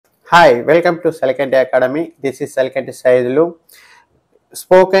Hi, welcome to Selకంti Academy. This is Selkanti Saidulu.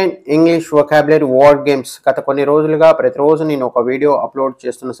 Spoken English vocabulary word games గత కొన్ని రోజులుగా ప్రతిరోజు నేను ఒక వీడియో అప్లోడ్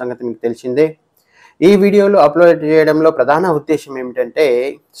చేస్తున్న సంగతి మీకు తెలిసిందే. ఈ వీడియోలు అప్లోడ్ చేయడంలో ప్రధాన ఉద్దేశం ఏమిటంటే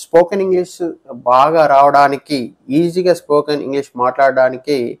స్పోకెన్ ఇంగ్లీష్ బాగా రావడానికి, ఈజీగా స్పోకెన్ ఇంగ్లీష్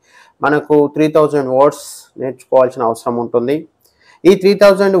మాట్లాడడానికి మనకు 3000 వర్డ్స్ నేర్చుకోవాల్సిన అవసరం ఉంటుంది. ఈ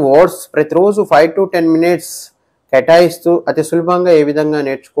 3000 వర్డ్స్ ప్రతిరోజు 5 to 10 minutes కేటాయిస్తూ అతి సులభంగా ఏ విధంగా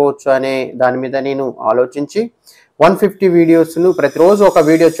నేర్చుకోవచ్చు అనే దాని మీద నేను ఆలోచించి 150 వీడియోస్ను ప్రతిరోజు ఒక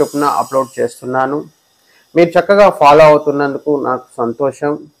వీడియో చొప్పున అప్లోడ్ చేస్తున్నాను. మీరు చక్కగా ఫాలో అవుతున్నందుకు నాకు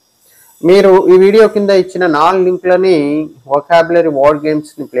సంతోషం. మీరు ఈ వీడియో కింద ఇచ్చిన 4 లింక్లని వొకాబులరీ వర్డ్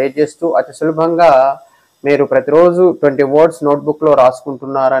గేమ్స్ని ప్లే చేస్తూ అతి సులభంగా మీరు ప్రతిరోజు 20 వర్డ్స్ నోట్బుక్లో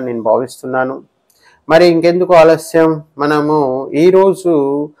రాసుకుంటున్నారని నేను భావిస్తున్నాను. మరి ఇంకెందుకు ఆలస్యం, మనము ఈరోజు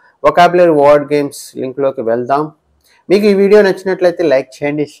వొకాబులరీ వర్డ్ గేమ్స్ లింక్లోకి వెళ్దాం. మీకు ఈ వీడియో నచ్చినట్లయితే లైక్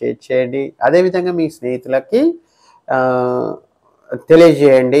చేయండి, షేర్ చేయండి, అదేవిధంగా మీ స్నేహితులకి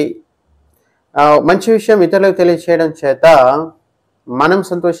తెలియజేయండి. మంచి విషయం ఇతరులకు తెలియజేయడం చేత మనం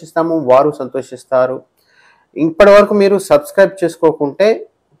సంతోషిస్తాము, వారు సంతోషిస్తారు. ఇప్పటి వరకు మీరు సబ్స్క్రైబ్ చేసుకోకుంటే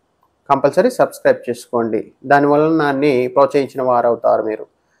కంపల్సరీ సబ్స్క్రైబ్ చేసుకోండి. దానివల్ల నన్ను ప్రోత్సహించిన వారు అవుతారు మీరు.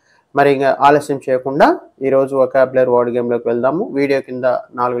 మరి ఇంకా ఆలస్యం చేయకుండా ఈరోజు వొకాబులరీ వర్డ్ గేమ్లోకి వెళ్దాము. వీడియో కింద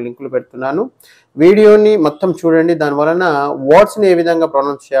 4 లింకులు పెడుతున్నాను. వీడియోని మొత్తం చూడండి. దానివలన వర్డ్స్ని ఏ విధంగా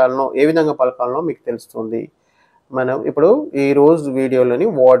ప్రొనౌన్స్ చేయాలనో, ఏ విధంగా పలకాలనో మీకు తెలుస్తుంది. మనం ఇప్పుడు ఈరోజు వీడియోలోని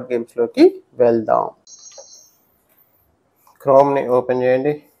వర్డ్ గేమ్స్లోకి వెళ్దాం. క్రోమ్ని ఓపెన్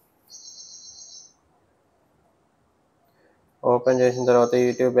చేయండి. ఓపెన్ చేసిన తర్వాత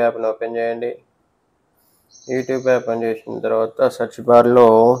యూట్యూబ్ యాప్ని ఓపెన్ చేయండి. యూట్యూబ్ యాప్ ఓపెన్ చేసిన తర్వాత సెర్చ్ బార్లో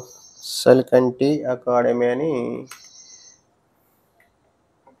సెల్కంటి అకాడమీ అని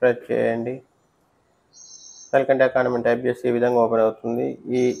ప్రెస్ చేయండి. సెల్కంటి అకాడమీ టైప్ చేస్తే ఈ విధంగా ఓపెన్ అవుతుంది.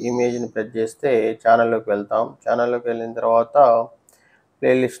 ఈ ఇమేజ్ని ప్రెస్ చేస్తే ఛానల్లోకి వెళ్తాం. ఛానల్లోకి వెళ్ళిన తర్వాత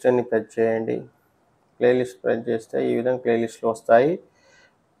ప్లేలిస్ట్ అని ప్రెస్ చేయండి. ప్లేలిస్ట్ ప్రెస్ చేస్తే ఈ విధంగా ప్లేలిస్ట్లు వస్తాయి.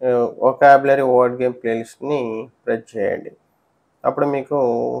 వొకాబులరీ వర్డ్ గేమ్ ప్లేలిస్ట్ని ప్రెస్ చేయండి. అప్పుడు మీకు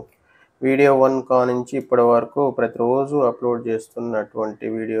వీడియో 1 కా నుంచి ఇప్పటి వరకు ప్రతిరోజు అప్లోడ్ చేస్తున్నటువంటి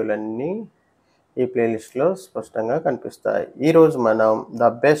వీడియోలన్నీ ఈ ప్లేలిస్ట్లో స్పష్టంగా కనిపిస్తాయి. ఈరోజు మనం ద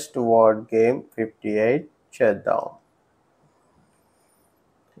బెస్ట్ వర్డ్ గేమ్ 58 చేద్దాం.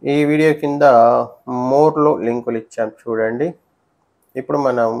 ఈ వీడియో కింద మోర్లో లింకులు ఇచ్చాం చూడండి. ఇప్పుడు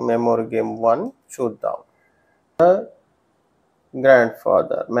మనం మెమోరీ గేమ్ 1 చూద్దాం. గ్రాండ్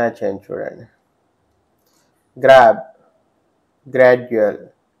ఫాదర్ మ్యాచ్ అయింది చూడండి. గ్రాబ్, గ్రాడ్యువల్,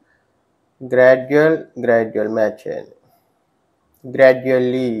 గ్రాడ్యువల్ మ్యాచ్ అయింది.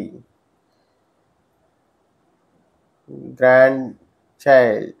 Gradually, grand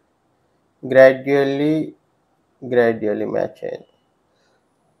child, gradually match అయింది.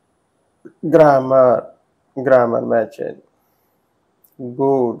 గ్రామర్ మ్యాచ్ అయింది.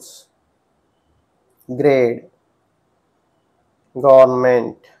 Goods, grade,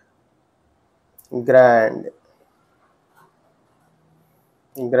 government, grand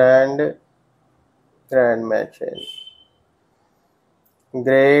match అయింది.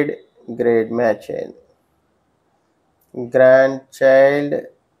 గ్రేడ్ మ్యాచ్ అయింది. గ్రాండ్ చైల్డ్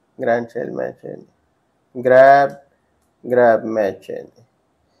మ్యాచ్ అయింది. గ్రాబ్ మ్యాచ్ అయింది.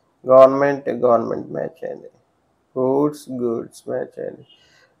 గవర్నమెంట్ మ్యాచ్ అయింది. గూడ్స్ మ్యాచ్ అయింది.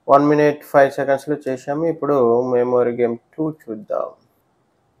 1 minute 5 secondsలో చేసాము. ఇప్పుడు మెమోరీ గేమ్ 2 చూద్దాం.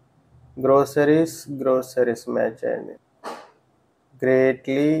 గ్రోసరీస్ మ్యాచ్ అయింది.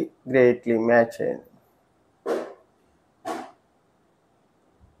 గ్రేట్లీ మ్యాచ్ అయింది.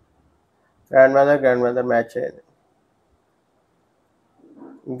 గ్రాండ్ మదర్ మ్యాచ్ అయింది.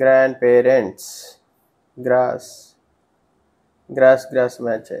 గ్రాండ్ పేరెంట్స్, గ్రాస్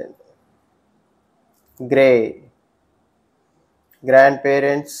మ్యాచ్ అయింది. గ్రే, గ్రాండ్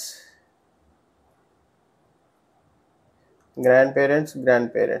పేరెంట్స్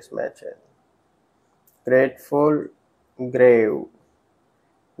మ్యాచ్ అయింది. గ్రేట్ఫుల్, గ్రేవ్,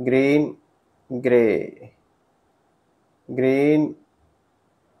 గ్రీన్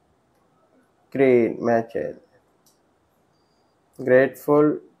మ్యాచ్ అయింది.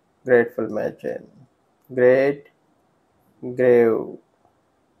 గ్రేట్ఫుల్ మ్యాచ్ అయింది. గ్రేవ్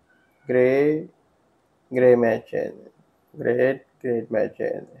మ్యాచ్ అయింది. గ్రేట్ మ్యాచ్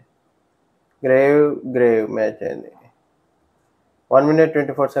అయింది. గ్రేవ్ మ్యాచ్ అయింది. 1 minute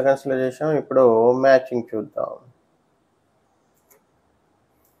 24 secondsలో చేసాం. ఇప్పుడు మ్యాచింగ్ చూద్దాం.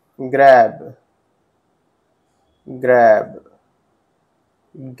 Grab,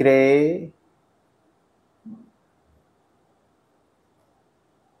 grey,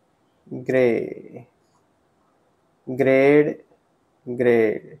 grade,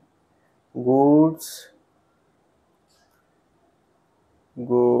 goods,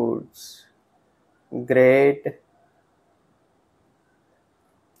 goods, great,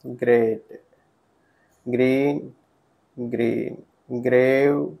 great, green, green,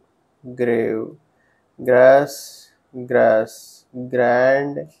 grave, grave, grass, grass,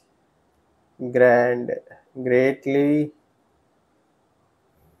 grand, grand, greatly,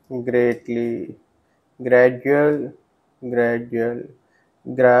 greatly, gradual, gradual,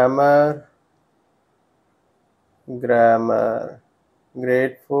 grammar, grammar,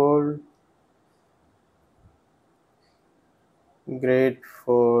 grateful,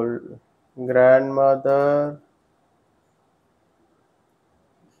 grateful, grandmother,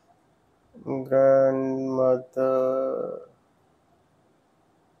 grandmother,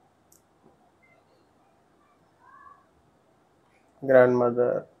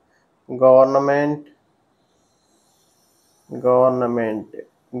 grandmother, government, government,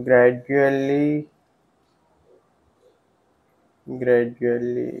 gradually,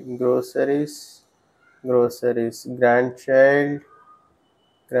 gradually, groceries, groceries, grandchild,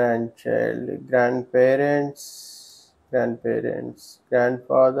 grandchild, grandparents, grandparents,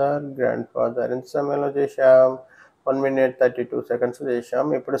 grandfather, grandfather. ఎంత సమయంలో చేశాం? 1 minute 32 seconds చేశాం.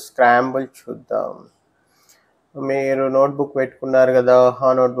 ఇప్పుడు scramble చూద్దాం. మీరు notebook పెట్టుకున్నారు కదా, ఆ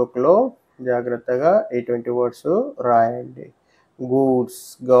నోట్బుక్లో జాగ్రత్తగా ఈ 20 వర్డ్స్ రాయండి. Goods,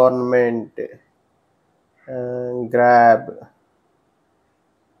 government, grab,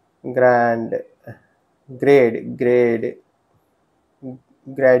 grand, grade, grade,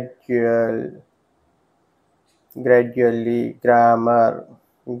 gradual, gradually, grammar,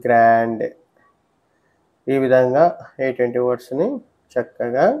 grand. ఈ విధంగా ఈ 20 వర్డ్స్ని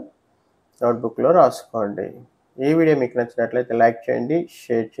చక్కగా నోట్బుక్లో రాసుకోండి. ఈ వీడియో మీకు నచ్చినట్లయితే లైక్ చేయండి,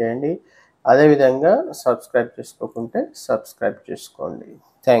 షేర్ చేయండి. అదేవిధంగా సబ్స్క్రైబ్ చేసుకోకుంటే సబ్స్క్రైబ్ చేసుకోండి.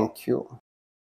 Thank you.